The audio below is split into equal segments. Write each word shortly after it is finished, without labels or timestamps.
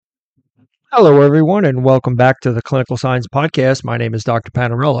Hello, everyone, and welcome back to the Clinical Science Podcast. My name is Dr.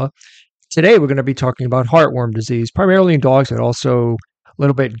 Panarella. Today, we're going to be talking about heartworm disease, primarily in dogs, but also a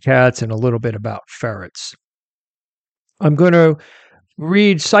little bit in cats and a little bit about ferrets. I'm going to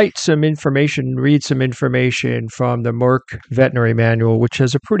read some information from the Merck Veterinary Manual, which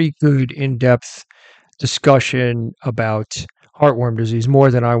has a pretty good in-depth discussion about heartworm disease,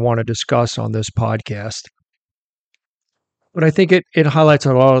 more than I want to discuss on this podcast. But I think it highlights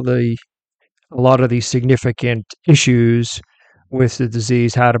a lot of the significant issues with the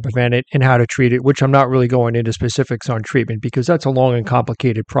disease, how to prevent it, and how to treat it, which I'm not really going into specifics on treatment because that's a long and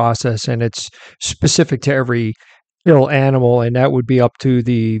complicated process and it's specific to every ill animal, and that would be up to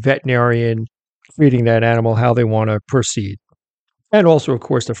the veterinarian treating that animal, how they want to proceed. And also, of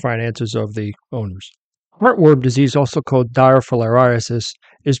course, the finances of the owners. Heartworm disease, also called Dirofilaria,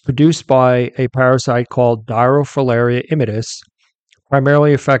 is produced by a parasite called Dirofilaria immitis.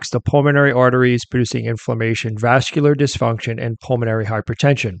 Primarily affects the pulmonary arteries, producing inflammation, vascular dysfunction, and pulmonary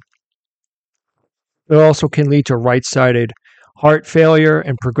hypertension. It also can lead to right-sided heart failure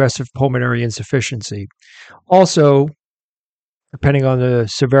and progressive pulmonary insufficiency. Also, depending on the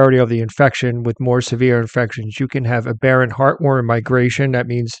severity of the infection, with more severe infections, you can have aberrant heartworm migration. That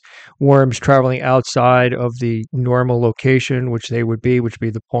means worms traveling outside of the normal location, which would be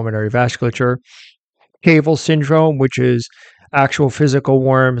the pulmonary vasculature. Caval syndrome, which is actual physical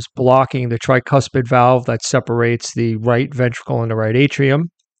worms blocking the tricuspid valve that separates the right ventricle and the right atrium,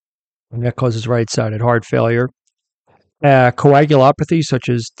 and that causes right-sided heart failure. Coagulopathy, such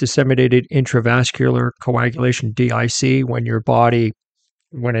as disseminated intravascular coagulation, DIC, when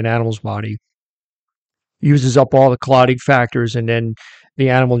an animal's body uses up all the clotting factors and then the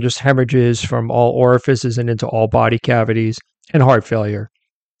animal just hemorrhages from all orifices and into all body cavities, and heart failure.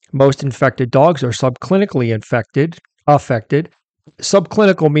 Most infected dogs are subclinically affected.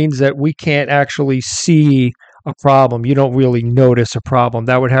 Subclinical means that we can't actually see a problem. You don't really notice a problem.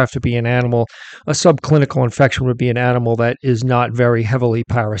 That would have to be an animal. A subclinical infection would be an animal that is not very heavily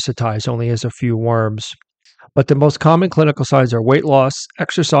parasitized, only has a few worms. But the most common clinical signs are weight loss,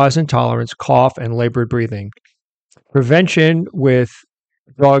 exercise intolerance, cough, and labored breathing. Prevention with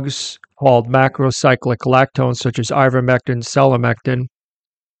drugs called macrocyclic lactones, such as ivermectin, selamectin,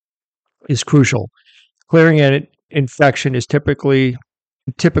 is crucial. Clearing an infection is typically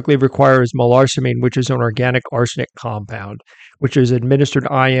requires melarsamine, which is an organic arsenic compound, which is administered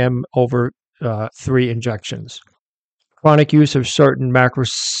IM over 3 injections. Chronic use of certain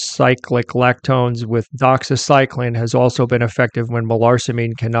macrocyclic lactones with doxycycline has also been effective when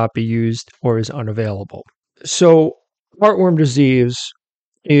melarsamine cannot be used or is unavailable. So, heartworm disease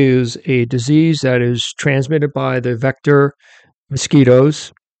is a disease that is transmitted by the vector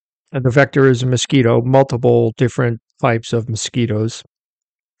mosquitoes. And the vector is a mosquito, multiple different types of mosquitoes.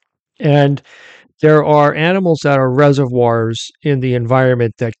 And there are animals that are reservoirs in the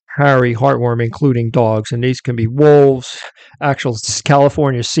environment that carry heartworm, including dogs. And these can be wolves, actual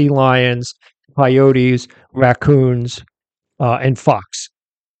California sea lions, coyotes, raccoons, and fox.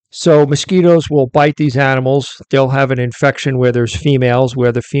 So mosquitoes will bite these animals. They'll have an infection where there's females,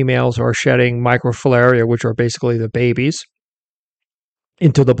 where the females are shedding microfilaria, which are basically the babies,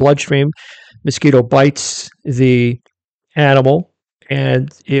 into the bloodstream. Mosquito bites the animal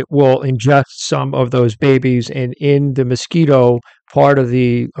and it will ingest some of those babies. And in the mosquito, part of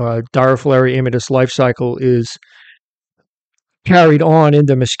the Dirofilaria immitis life cycle is carried on in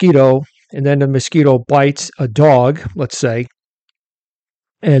the mosquito. And then the mosquito bites a dog, let's say.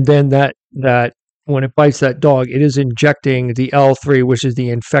 And then that when it bites that dog, it is injecting the L3, which is the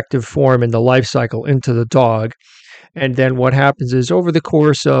infective form in the life cycle, into the dog. And then what happens is over the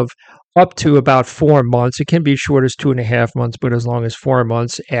course of up to about 4 months, it can be as short as 2.5 months, but as long as 4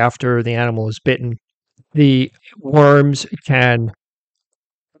 months after the animal is bitten, the worms can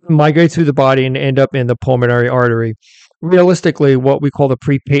migrate through the body and end up in the pulmonary artery. Realistically, what we call the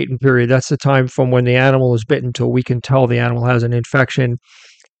pre-patent period, that's the time from when the animal is bitten till we can tell the animal has an infection,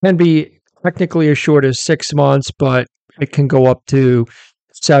 can be technically as short as 6 months, but it can go up to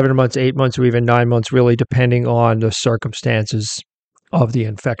 7 months, 8 months, or even 9 months, really depending on the circumstances of the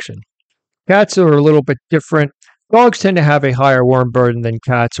infection. Cats are a little bit different. Dogs tend to have a higher worm burden than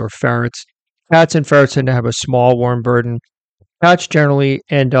cats or ferrets. Cats and ferrets tend to have a small worm burden. Cats generally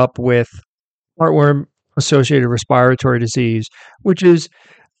end up with heartworm-associated respiratory disease, which is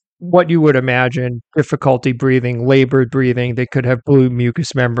what you would imagine: difficulty breathing, labored breathing. They could have blue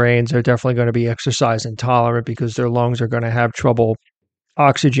mucous membranes. They're definitely going to be exercise intolerant because their lungs are going to have trouble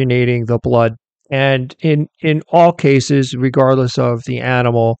oxygenating the blood. And in all cases, regardless of the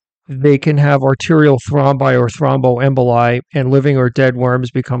animal, They can have arterial thrombi or thromboemboli, and living or dead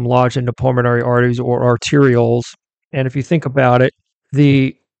worms become lodged in the pulmonary arteries or arterioles. And if you think about it,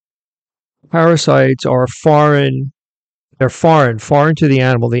 the parasites are foreign. They're foreign to the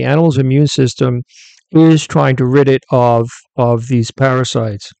animal. The animal's immune system is trying to rid it of these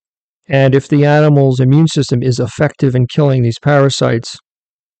parasites. And if the animal's immune system is effective in killing these parasites,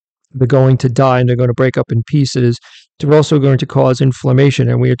 they're going to die and they're going to break up in pieces. They're also going to cause inflammation.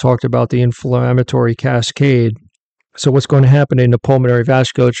 And we had talked about the inflammatory cascade. So what's going to happen in the pulmonary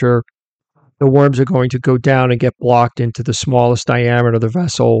vasculature, the worms are going to go down and get blocked into the smallest diameter of the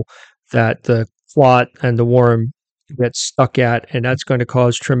vessel that the clot and the worm get stuck at. And that's going to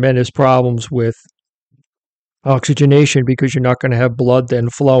cause tremendous problems with oxygenation because you're not going to have blood then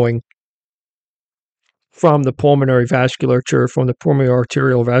flowing from the pulmonary vasculature, from the pulmonary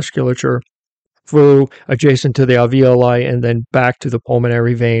arterial vasculature through adjacent to the alveoli and then back to the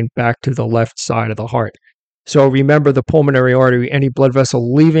pulmonary vein, back to the left side of the heart. So remember, the pulmonary artery, any blood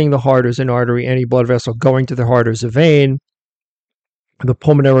vessel leaving the heart is an artery, any blood vessel going to the heart is a vein. The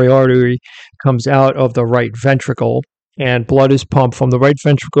pulmonary artery comes out of the right ventricle, and blood is pumped from the right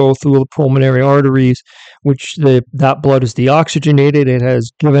ventricle through the pulmonary arteries, which that blood is deoxygenated. It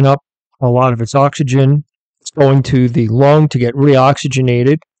has given up a lot of its oxygen. It's going to the lung to get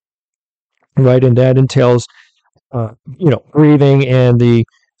reoxygenated, right? And that entails, breathing and the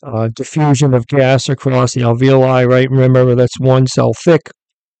diffusion of gas across the alveoli, right? Remember, that's one cell thick.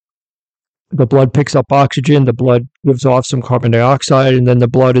 The blood picks up oxygen, the blood gives off some carbon dioxide, and then the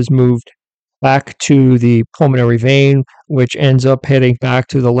blood is moved back to the pulmonary vein, which ends up heading back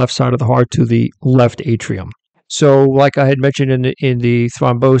to the left side of the heart to the left atrium. So, like I had mentioned in the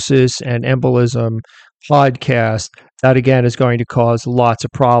thrombosis and embolism podcast, that again is going to cause lots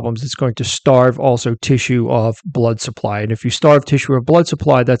of problems. It's going to starve also tissue of blood supply. And if you starve tissue of blood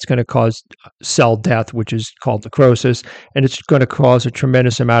supply, that's going to cause cell death, which is called necrosis. And it's going to cause a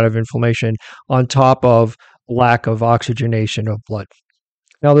tremendous amount of inflammation on top of lack of oxygenation of blood.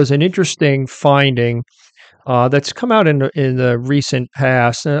 Now, there's an interesting finding that's come out in the recent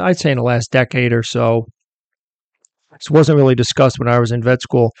past, I'd say in the last decade or so. This wasn't really discussed when I was in vet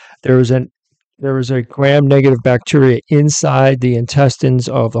school. There was a gram-negative bacteria inside the intestines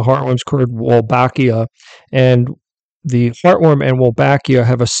of the heartworms called Wolbachia, and the heartworm and Wolbachia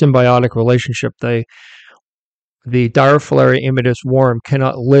have a symbiotic relationship. The Dirofilaria immitis worm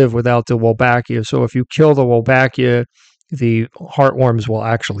cannot live without the Wolbachia, so if you kill the Wolbachia, the heartworms will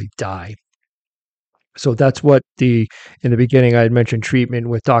actually die. So that's what in the beginning I had mentioned treatment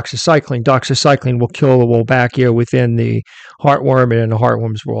with doxycycline. Doxycycline will kill the Wolbachia within the heartworm, and then the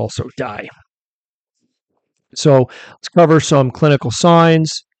heartworms will also die. So let's cover some clinical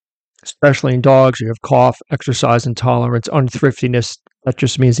signs, especially in dogs. You have cough, exercise intolerance, unthriftiness. That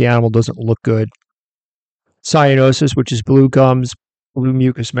just means the animal doesn't look good. Cyanosis, which is blue gums, blue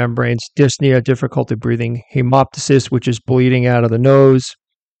mucous membranes. Dyspnea, difficulty breathing. Hemoptysis, which is bleeding out of the nose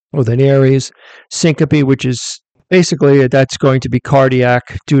or the nares. Syncope, which is basically that's going to be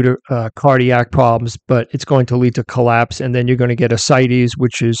cardiac due to cardiac problems, but it's going to lead to collapse. And then you're going to get ascites,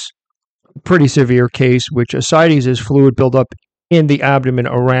 which is pretty severe case, which ascites is fluid buildup in the abdomen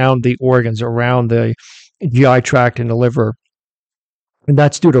around the organs, around the GI tract and the liver. And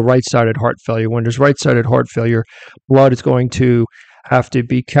that's due to right-sided heart failure. When there's right-sided heart failure, blood is going to have to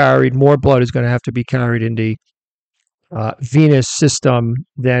be carried, more blood is going to have to be carried in the venous system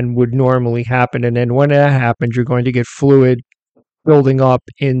than would normally happen. And then when that happens, you're going to get fluid building up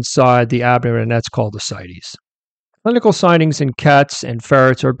inside the abdomen, and that's called ascites. Clinical sightings in cats and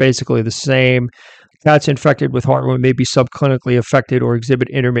ferrets are basically the same. Cats infected with heartworm may be subclinically affected or exhibit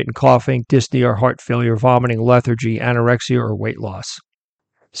intermittent coughing, dyspnea or heart failure, vomiting, lethargy, anorexia, or weight loss.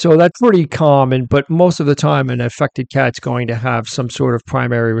 So that's pretty common, but most of the time an affected cat's going to have some sort of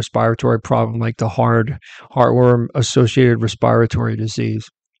primary respiratory problem like the heartworm-associated respiratory disease.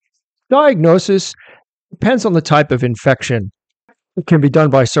 Diagnosis depends on the type of infection. It can be done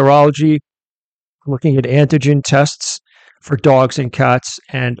by serology, looking at antigen tests for dogs and cats,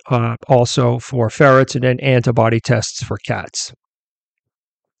 and also for ferrets, and then antibody tests for cats.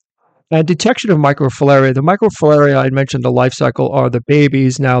 And detection of microfilaria. The microfilaria, I mentioned the life cycle, are the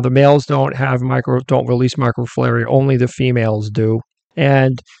babies. Now, the males don't release microfilaria, only the females do.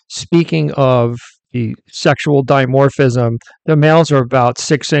 And speaking of the sexual dimorphism, the males are about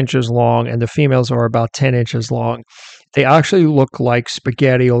 6 inches long and the females are about 10 inches long. They actually look like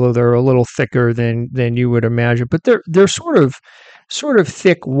spaghetti, although they're a little thicker than you would imagine. But they're sort of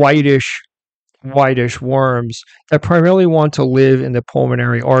thick, whitish worms that primarily want to live in the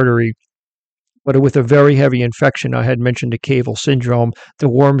pulmonary artery. But with a very heavy infection, I had mentioned the caval syndrome, the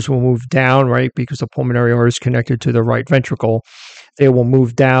worms will move down, right, because the pulmonary artery is connected to the right ventricle. They will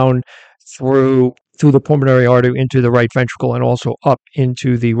move down through the pulmonary artery into the right ventricle and also up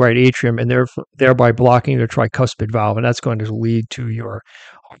into the right atrium, and thereby blocking the tricuspid valve, and that's going to lead to your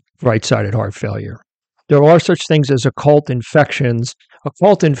right-sided heart failure. There are such things as occult infections.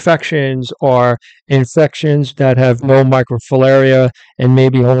 Occult infections are infections that have no microfilaria and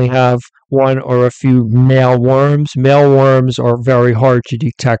maybe only have one or a few male worms. Male worms are very hard to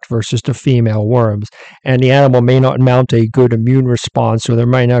detect versus the female worms, and the animal may not mount a good immune response, so there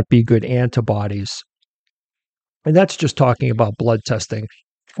might not be good antibodies. And that's just talking about blood testing.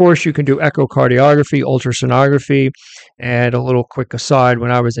 Of course, you can do echocardiography, ultrasonography, and a little quick aside,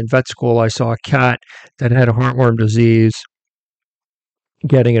 when I was in vet school, I saw a cat that had a heartworm disease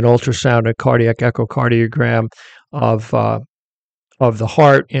getting an ultrasound and cardiac echocardiogram of the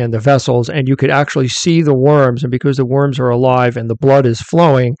heart and the vessels, and you could actually see the worms. And because the worms are alive and the blood is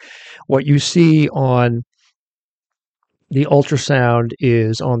flowing, what you see on the ultrasound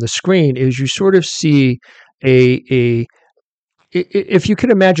is on the screen is you sort of see a if you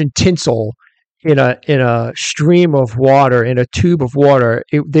can imagine tinsel in a stream of water, in a tube of water,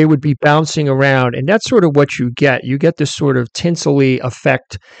 they would be bouncing around, and that's sort of what you get. You get this sort of tinsely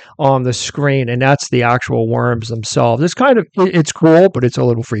effect on the screen, and that's the actual worms themselves. It's cool, but it's a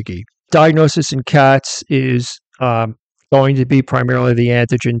little freaky. Diagnosis in cats is going to be primarily the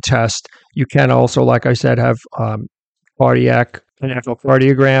antigen test. You can also, like I said, have cardiac and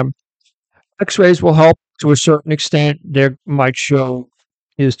echocardiogram. X-rays will help to a certain extent. They might show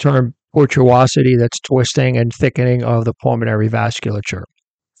is termed tortuosity, that's twisting and thickening of the pulmonary vasculature.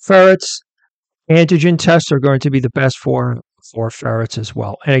 Ferrets, antigen tests are going to be the best for ferrets as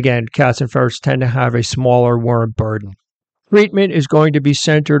well. And again, cats and ferrets tend to have a smaller worm burden. Treatment is going to be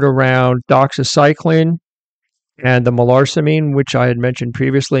centered around doxycycline and the melarsamine, which I had mentioned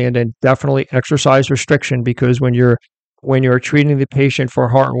previously, and then definitely exercise restriction, because when you're treating the patient for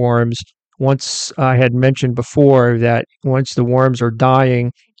heartworms, once I had mentioned before that once the worms are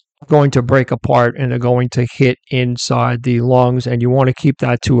dying, going to break apart and they're going to hit inside the lungs, and you want to keep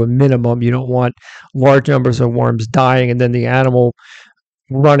that to a minimum. You don't want large numbers of worms dying and then the animal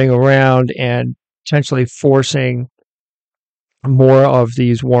running around and potentially forcing more of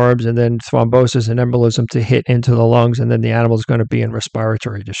these worms and then thrombosis and embolism to hit into the lungs, and then the animal is going to be in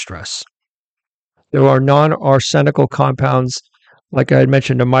respiratory distress. There are non-arsenical compounds. Like I had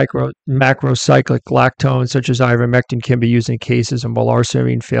mentioned, the macrocyclic lactones, such as ivermectin, can be used in cases of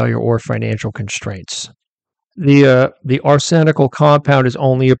melarsamine failure or financial constraints. The arsenical compound is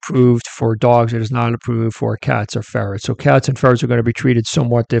only approved for dogs. It is not approved for cats or ferrets. So cats and ferrets are going to be treated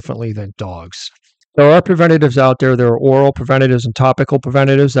somewhat differently than dogs. There are preventatives out there. There are oral preventatives and topical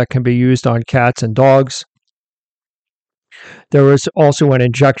preventatives that can be used on cats and dogs. There is also an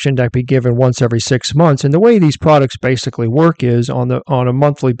injection that can be given once every 6 months. And the way these products basically work is on a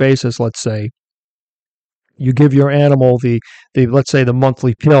monthly basis. Let's say you give your animal let's say the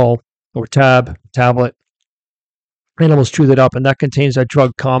monthly pill or tablet. Animals chew that up, and that contains that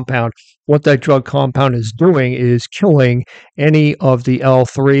drug compound. What that drug compound is doing is killing any of the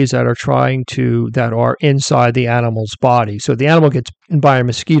L3s that are inside the animal's body. So the animal gets bitten by a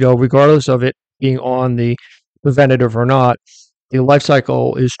mosquito, regardless of it being on the preventative or not. The life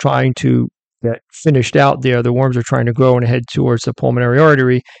cycle is trying to get finished out there. The worms are trying to grow and head towards the pulmonary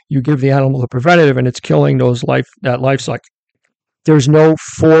artery. You give the animal a preventative, and it's killing that life cycle. There's no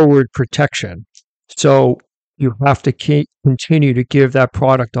forward protection. So you have to continue to give that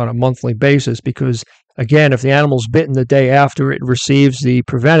product on a monthly basis, because, again, if the animal's bitten the day after it receives the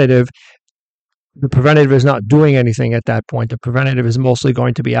preventative is not doing anything at that point. The preventative is mostly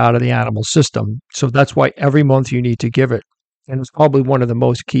going to be out of the animal system. So that's why every month you need to give it. And it's probably one of the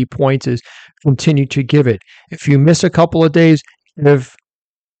most key points is continue to give it. If you miss a couple of days, give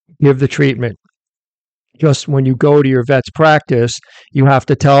the treatment. Just when you go to your vet's practice, you have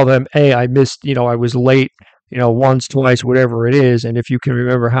to tell them, hey, I missed, I was late, once, twice, whatever it is. And if you can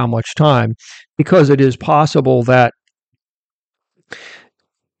remember how much time, because it is possible that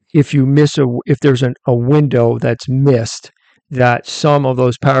if there's a window that's missed, that some of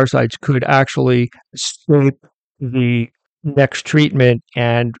those parasites could actually escape the next treatment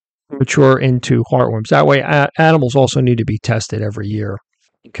and mature into heartworms. That way, animals also need to be tested every year.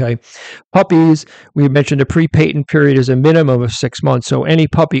 Okay. Puppies, we mentioned the pre-patent period is a minimum of 6 months. So any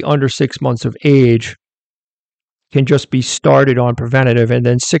puppy under 6 months of age can just be started on preventative, and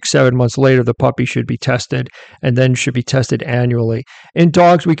then 6-7 months later, the puppy should be tested, and then should be tested annually. In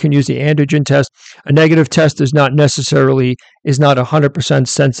dogs, we can use the antigen test. A negative test is not 100%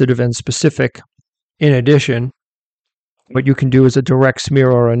 sensitive and specific In addition, what you can do is a direct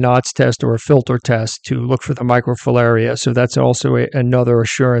smear or a knots test or a filter test to look for the microfilaria. So that's also another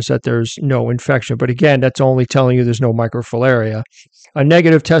assurance that there's no infection. But again, that's only telling you there's no microfilaria. A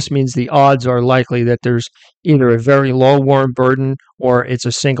negative test means the odds are likely that there's either a very low worm burden or it's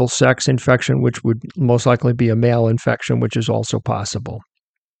a single sex infection, which would most likely be a male infection, which is also possible.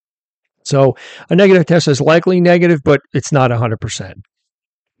 So a negative test is likely negative, but it's not 100%.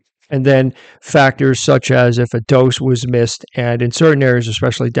 And then factors such as if a dose was missed, and in certain areas,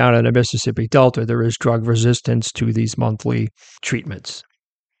 especially down in the Mississippi Delta, there is drug resistance to these monthly treatments.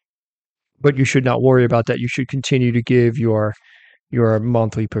 But you should not worry about that. You should continue to give your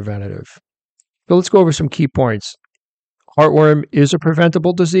monthly preventative. So let's go over some key points. Heartworm is a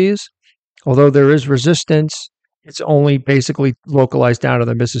preventable disease. Although there is resistance, it's only basically localized down to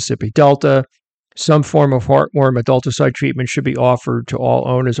the Mississippi Delta. Some form of heartworm adulticide treatment should be offered to all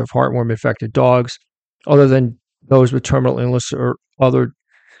owners of heartworm-infected dogs, other than those with terminal illness or other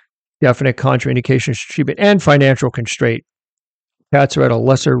definite contraindications to treatment and financial constraint. Cats are at a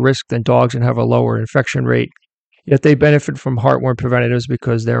lesser risk than dogs and have a lower infection rate, yet they benefit from heartworm preventatives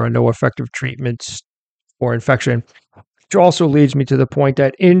because there are no effective treatments for infection. Which also leads me to the point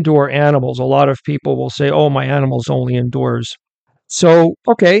that indoor animals, a lot of people will say, oh, my animal's only indoors. So,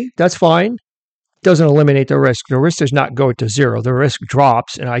 okay, that's fine. Doesn't eliminate the risk. The risk does not go to zero. The risk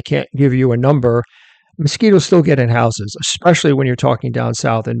drops, and I can't give you a number. Mosquitoes still get in houses, especially when you're talking down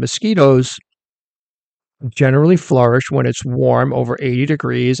south. And mosquitoes generally flourish when it's warm, over 80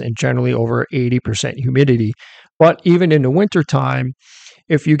 degrees, and generally over 80% humidity. But even in the wintertime,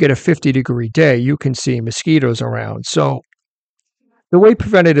 if you get a 50-degree day, you can see mosquitoes around. So the way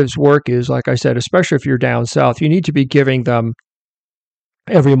preventatives work is, like I said, especially if you're down south, you need to be giving them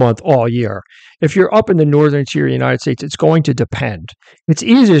every month all year. If you're up in the northern tier of the United States, it's going to depend. It's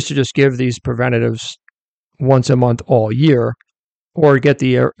easiest to just give these preventatives once a month all year, or get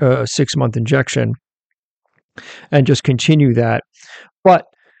the 6-month injection and just continue that. But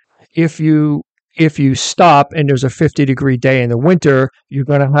if you stop and there's a 50-degree day in the winter, you're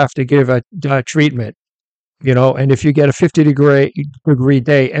going to have to give a treatment. And if you get a 50-degree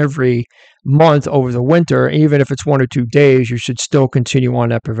day every month over the winter, even if it's 1 or 2 days, you should still continue on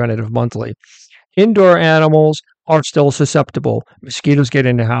that preventative monthly. Indoor animals are still susceptible. Mosquitoes get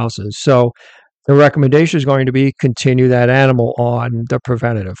into houses. So the recommendation is going to be continue that animal on the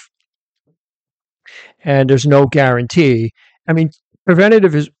preventative. And there's no guarantee. I mean,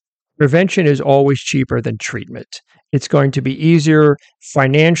 prevention is always cheaper than treatment. It's going to be easier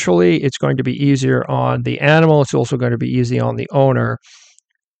financially. It's going to be easier on the animal. It's also going to be easy on the owner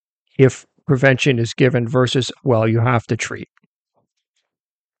if prevention is given versus, well, you have to treat.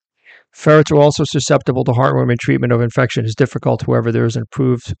 Ferrets are also susceptible to heartworm, and treatment of infection is difficult. However, there is an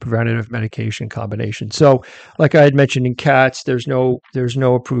approved preventative medication combination. So, like I had mentioned in cats, there's no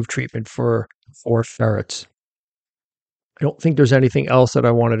approved treatment for ferrets. I don't think there's anything else that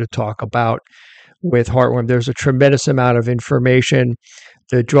I wanted to talk about with heartworm. There's a tremendous amount of information.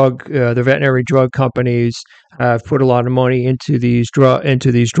 The veterinary drug companies have put a lot of money into these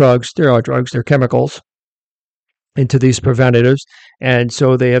drugs. There are drugs, they're chemicals, into these preventatives. And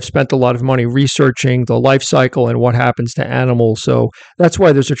so they have spent a lot of money researching the life cycle and what happens to animals. So that's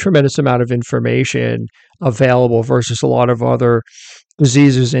why there's a tremendous amount of information available versus a lot of other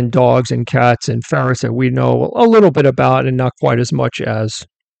diseases in dogs and cats and ferrets that we know a little bit about and not quite as much as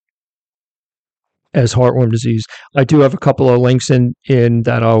heartworm disease. I do have a couple of links in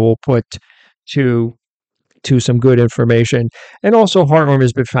that I will put to some good information. And also heartworm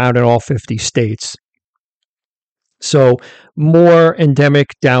has been found in all 50 states. So more endemic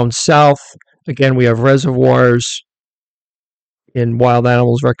down south. Again, we have reservoirs in wild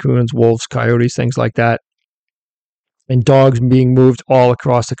animals, raccoons, wolves, coyotes, things like that. And dogs being moved all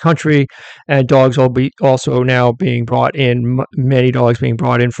across the country, and dogs also now being brought in, many dogs being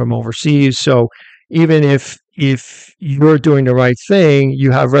brought in from overseas. So even if you're doing the right thing,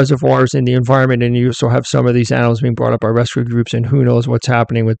 you have reservoirs in the environment, and you also have some of these animals being brought up by rescue groups, and who knows what's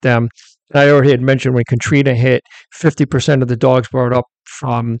happening with them. I already had mentioned when Katrina hit, 50% of the dogs brought up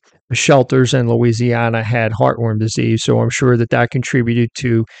from the shelters in Louisiana had heartworm disease. So I'm sure that contributed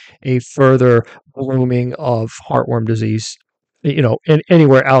to a further blooming of heartworm disease,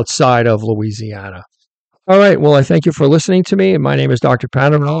 anywhere outside of Louisiana. All right. Well, I thank you for listening to me. My name is Dr.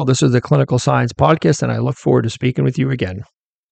 Panarol. This is the Clinical Science Podcast, and I look forward to speaking with you again.